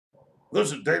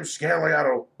This is Dave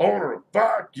Scaliato, owner of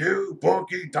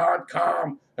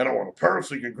FuckYouBookie.com, and I want to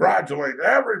personally congratulate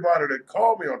everybody that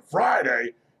called me on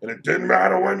Friday. And it didn't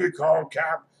matter when you called,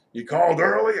 Cap. You called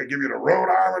early, I give you the Rhode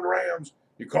Island Rams.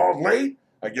 You called late,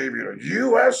 I gave you the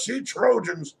USC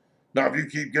Trojans. Now, if you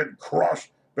keep getting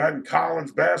crushed betting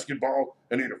college basketball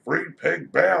and need a free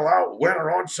pig bailout winner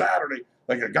on Saturday,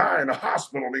 like a guy in the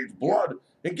hospital needs blood,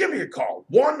 then give me a call.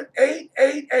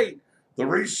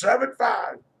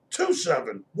 1-888-375-2710.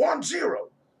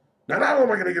 Now, not only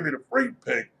am I going to give you the free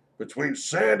pick between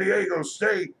San Diego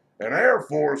State and Air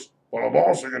Force, but I'm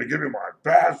also going to give you my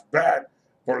best bet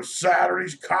for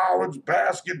Saturday's college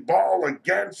basketball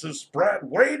against the spread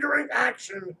wagering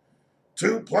action.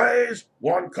 2 plays,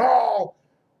 1 call.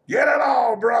 Get it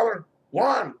all, brother.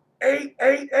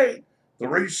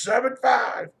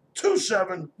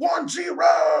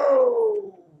 1-888-375-2710.